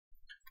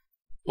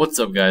What's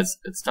up, guys?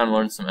 It's time to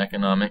learn some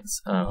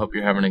economics. Hope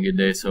you're having a good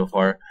day so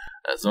far.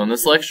 So in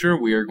this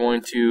lecture, we are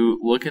going to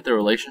look at the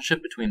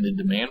relationship between the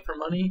demand for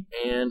money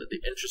and the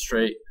interest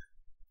rate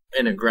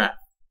in a graph.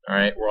 All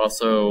right.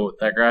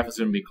 That graph is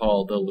going to be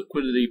called the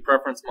liquidity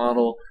preference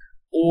model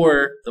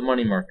or the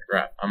money market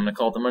graph. I'm going to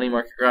call it the money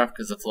market graph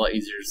because it's a lot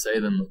easier to say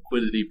than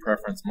liquidity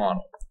preference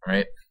model. All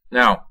right.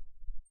 Now,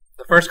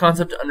 the first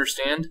concept to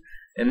understand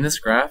in this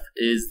graph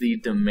is the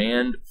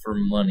demand for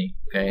money,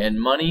 okay? And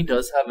money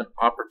does have an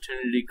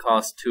opportunity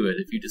cost to it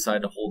if you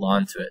decide to hold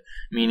on to it,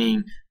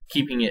 meaning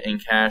keeping it in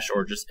cash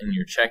or just in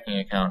your checking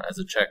account as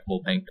a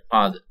checkable bank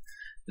deposit.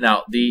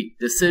 Now, the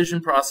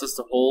decision process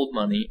to hold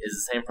money is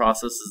the same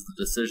process as the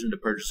decision to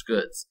purchase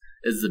goods.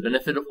 Is the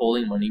benefit of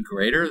holding money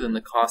greater than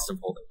the cost of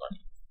holding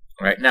money?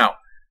 All right, now,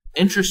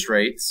 interest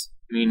rates,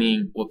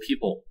 meaning what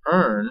people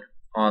earn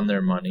on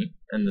their money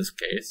in this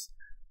case,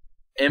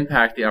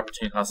 impact the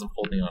opportunity cost of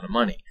holding on to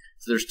money.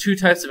 So there's two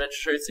types of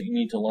interest rates that you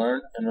need to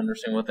learn and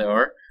understand what they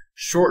are.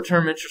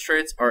 Short-term interest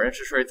rates are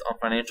interest rates on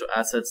financial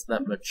assets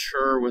that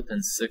mature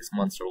within 6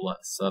 months or less.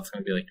 So that's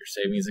going to be like your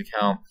savings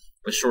account,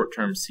 the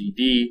short-term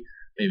CD,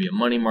 maybe a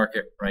money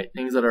market, right?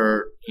 Things that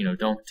are,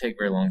 don't take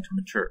very long to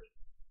mature.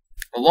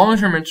 A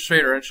long-term interest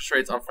rate are interest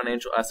rates on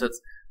financial assets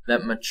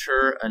that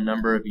mature a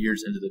number of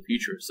years into the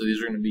future. So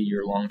these are going to be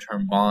your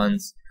long-term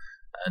bonds,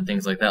 and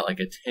things like that, like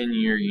a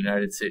 10-year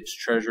United States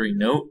Treasury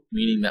note,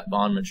 meaning that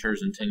bond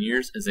matures in 10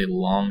 years, is a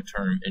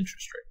long-term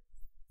interest rate.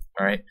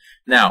 All right.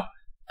 Now,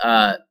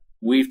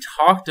 we've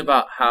talked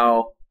about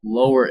how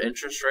lower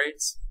interest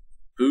rates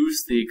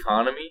boost the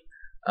economy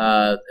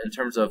in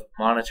terms of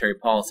monetary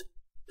policy.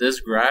 This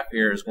graph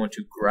here is going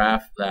to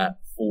graph that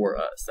for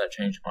us, that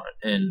change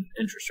in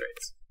interest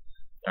rates.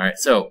 All right.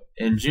 So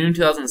in June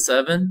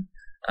 2007,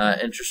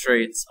 interest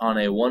rates on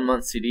a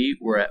 1-month CD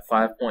were at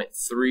 5.3%.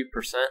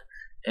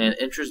 And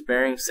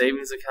interest-bearing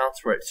savings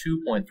accounts were at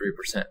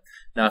 2.3%.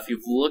 Now, if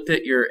you've looked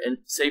at your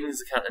savings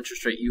account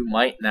interest rate, you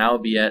might now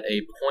be at a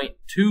 0.2%.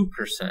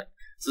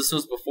 So this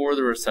was before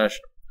the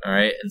recession, all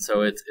right? And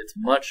so it's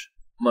much,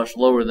 much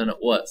lower than it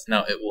was.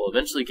 Now, it will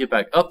eventually get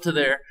back up to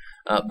there,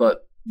 but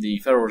the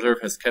Federal Reserve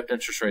has kept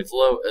interest rates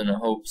low in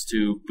hopes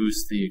to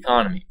boost the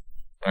economy,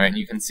 all right? And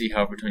you can see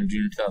how between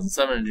June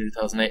 2007 and June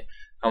 2008,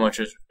 how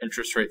much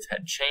interest rates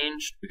had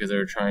changed because they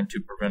were trying to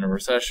prevent a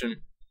recession.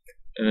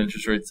 And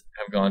interest rates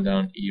have gone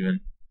down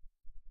even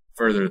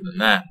further than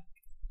that.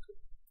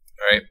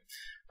 All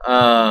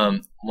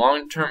right.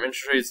 Long-term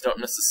interest rates don't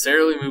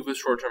necessarily move with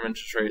short-term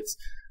interest rates.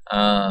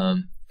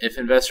 If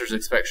investors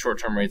expect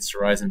short-term rates to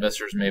rise,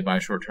 investors may buy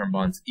short-term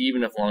bonds,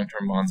 even if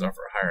long-term bonds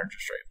offer a higher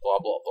interest rate. Blah,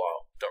 blah,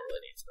 blah. Don't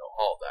really need to know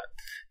all of that.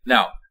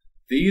 Now,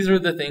 these are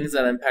the things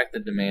that impact the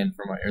demand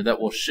for money, or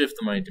that will shift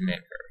the money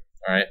demand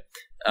curve. All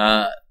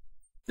right.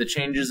 The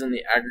changes in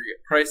the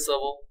aggregate price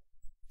level,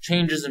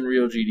 changes in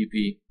real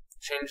GDP,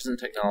 changes in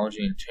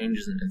technology, and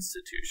changes in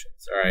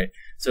institutions. All right.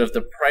 So if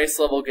the price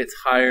level gets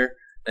higher,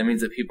 that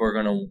means that people are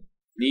going to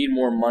need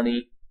more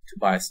money to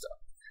buy stuff.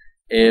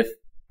 If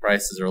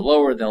prices are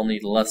lower, they'll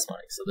need less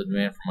money, so the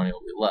demand for money will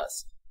be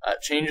less.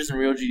 Changes in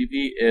real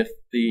GDP, if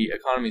the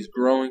economy is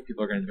growing,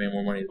 people are going to demand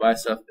more money to buy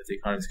stuff. If the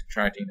economy is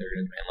contracting, they're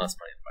going to demand less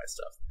money to buy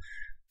stuff.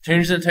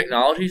 Changes in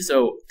technology,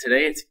 so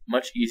today it's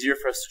much easier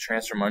for us to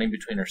transfer money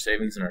between our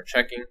savings and our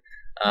checking.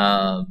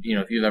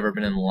 If you've ever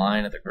been in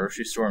line at the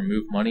grocery store and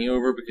moved money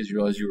over because you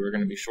realized you were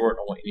going to be short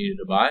on what you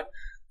needed to buy,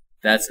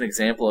 that's an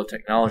example of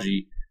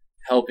technology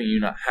helping you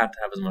not have to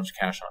have as much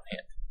cash on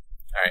hand.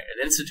 All right,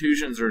 and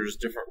institutions are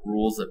just different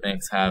rules that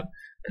banks have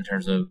in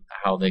terms of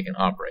how they can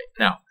operate.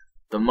 Now,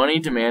 the money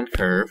demand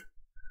curve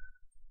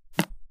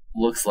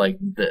looks like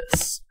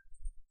this.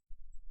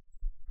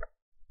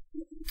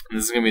 And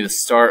this is going to be the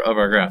start of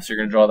our graph. So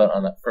you're going to draw that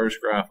on that first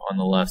graph on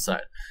the left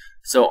side.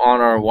 So on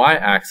our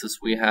y-axis,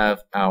 we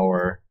have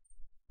our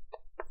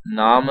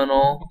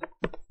nominal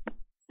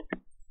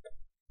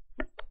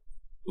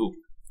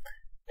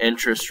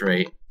interest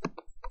rate.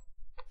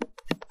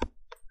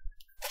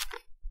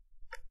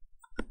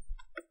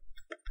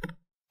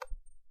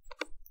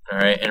 All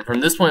right, and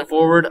from this point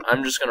forward,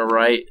 I'm just going to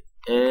write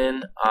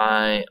NIR.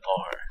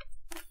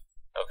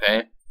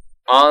 Okay.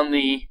 On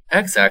the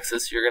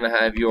x-axis, you're going to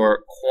have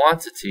your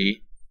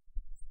quantity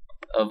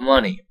of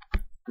money.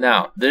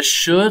 Now, this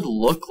should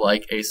look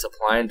like a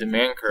supply and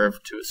demand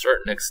curve to a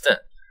certain extent.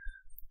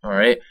 All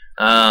right.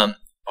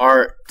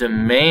 Our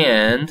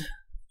demand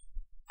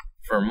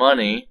for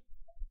money,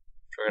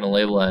 which we're going to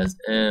label as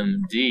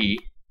MD,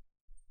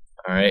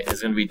 all right,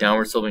 is going to be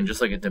downward sloping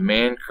just like a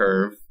demand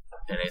curve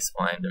in a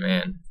supply and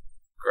demand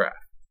graph.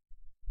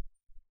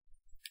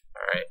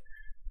 All right.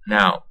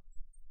 Now,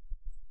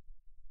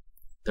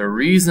 the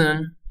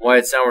reason why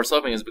it's downward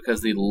sloping is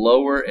because the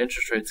lower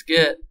interest rates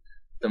get,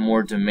 the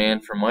more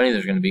demand for money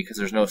there's going to be, because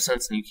there's no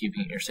sense in you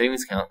keeping it in your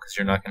savings account because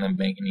you're not going to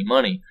make any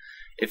money.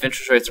 If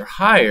interest rates are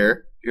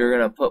higher, you're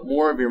going to put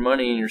more of your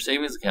money in your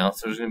savings account,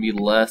 so there's going to be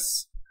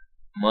less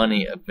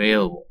money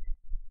available.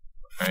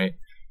 All right.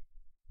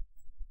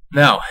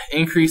 Now,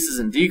 increases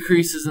and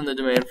decreases in the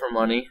demand for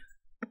money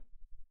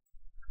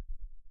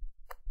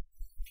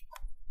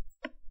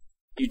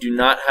you do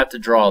not have to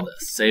draw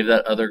this. Save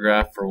that other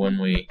graph for when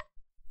we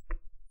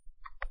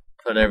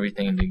put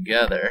everything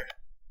together.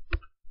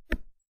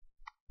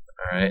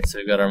 Alright, so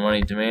we've got our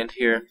money demand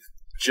here.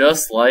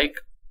 Just like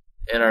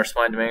in our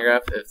supply and demand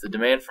graph, if the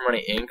demand for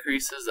money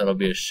increases, that'll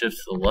be a shift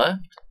to the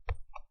left.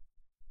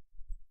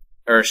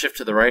 Or a shift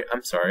to the right,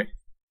 I'm sorry.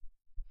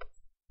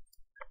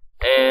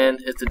 And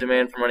if the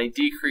demand for money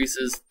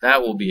decreases,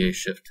 that will be a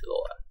shift to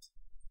the left.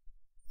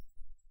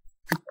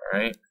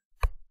 Alright.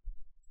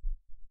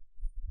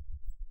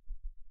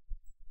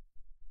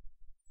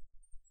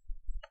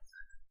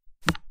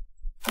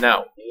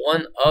 Now,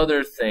 one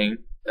other thing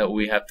that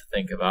we have to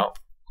think about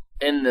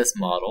in this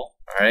model,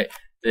 alright,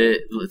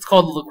 it's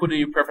called the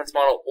liquidity preference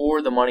model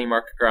or the money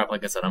market graph.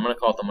 Like I said, I'm going to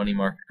call it the money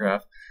market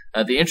graph.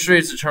 The interest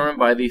rate is determined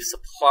by the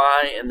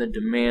supply and the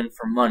demand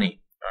for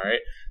money.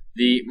 Alright,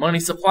 the money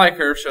supply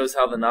curve shows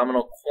how the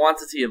nominal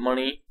quantity of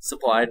money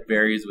supplied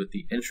varies with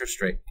the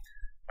interest rate.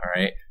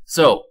 Alright,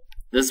 so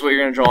this is what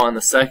you're going to draw on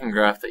the second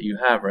graph that you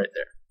have right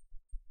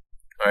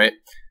there. Alright,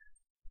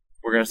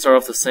 we're going to start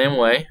off the same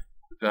way.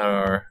 We've got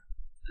our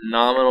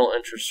nominal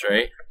interest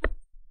rate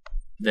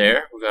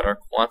there, we've got our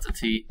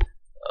quantity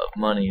of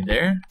money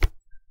there,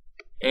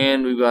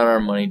 and we've got our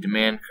money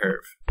demand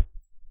curve.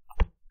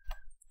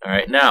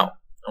 Alright, now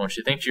I want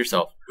you to think to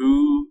yourself,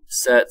 who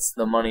sets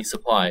the money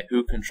supply?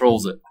 Who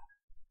controls it?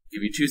 I'll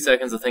give you 2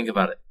 seconds to think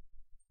about it.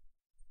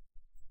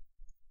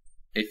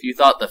 If you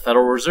thought the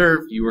Federal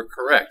Reserve, you were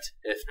correct.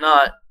 If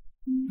not,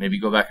 maybe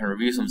go back and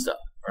review some stuff.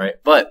 Alright,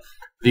 but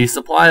the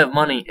supply of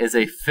money is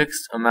a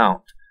fixed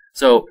amount.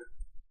 So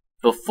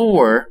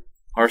before,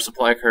 our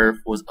supply curve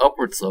was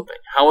upward sloping.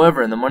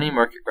 However, in the money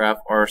market graph,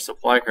 our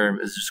supply curve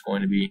is just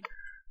going to be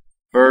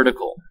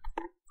vertical.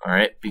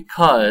 Alright,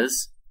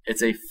 because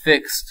it's a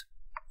fixed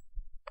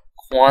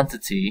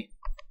quantity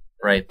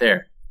right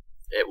there.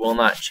 It will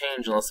not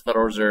change unless the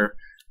Federal Reserve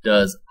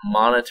does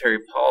monetary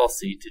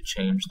policy to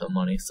change the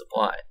money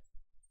supply.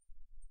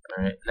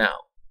 Alright, now,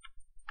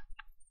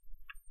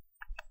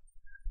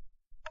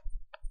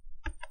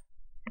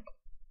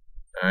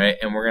 alright,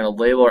 and we're going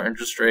to label our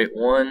interest rate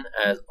 1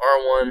 as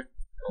R1, and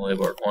we'll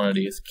label our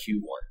quantity as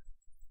Q1.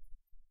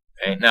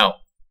 Okay, now,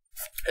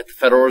 if the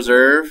Federal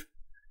Reserve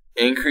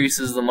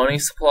increases the money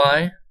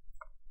supply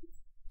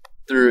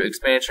through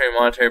expansionary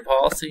monetary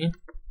policy,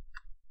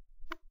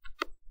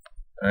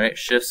 alright,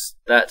 shifts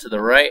that to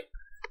the right,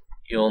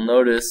 you'll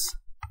notice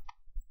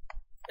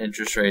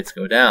interest rates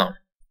go down.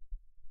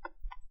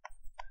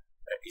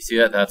 You see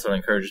that? That's what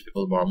encourages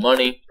people to borrow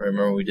money.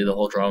 Remember, we did the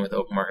whole drawing with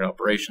open market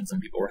operations,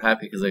 and people were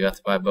happy because they got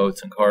to buy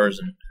boats and cars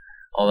and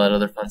all that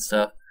other fun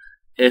stuff.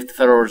 If the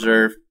Federal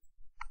Reserve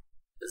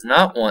does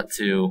not want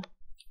to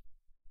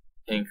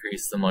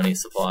increase the money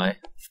supply,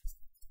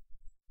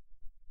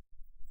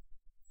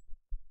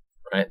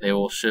 right? They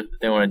will shift. If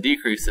they want to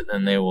decrease it,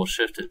 then they will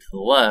shift it to the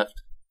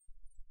left.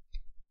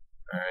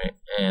 All right,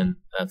 and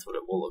that's what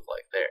it will look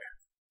like there.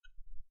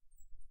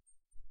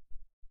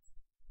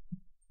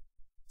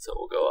 So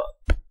we'll go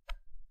up.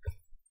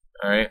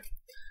 Alright.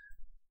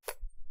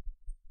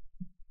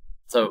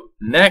 So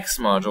next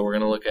module, we're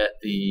going to look at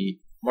the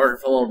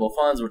market for loanable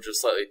funds, which is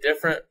slightly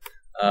different,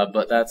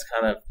 but that's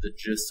kind of the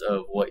gist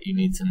of what you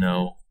need to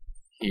know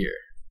here.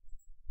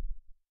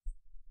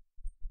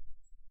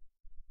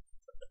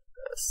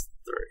 That's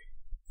 3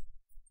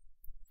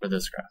 for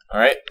this graph.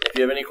 Alright, if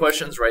you have any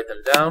questions, write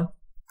them down,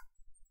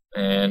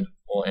 and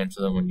we'll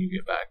answer them when you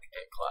get back.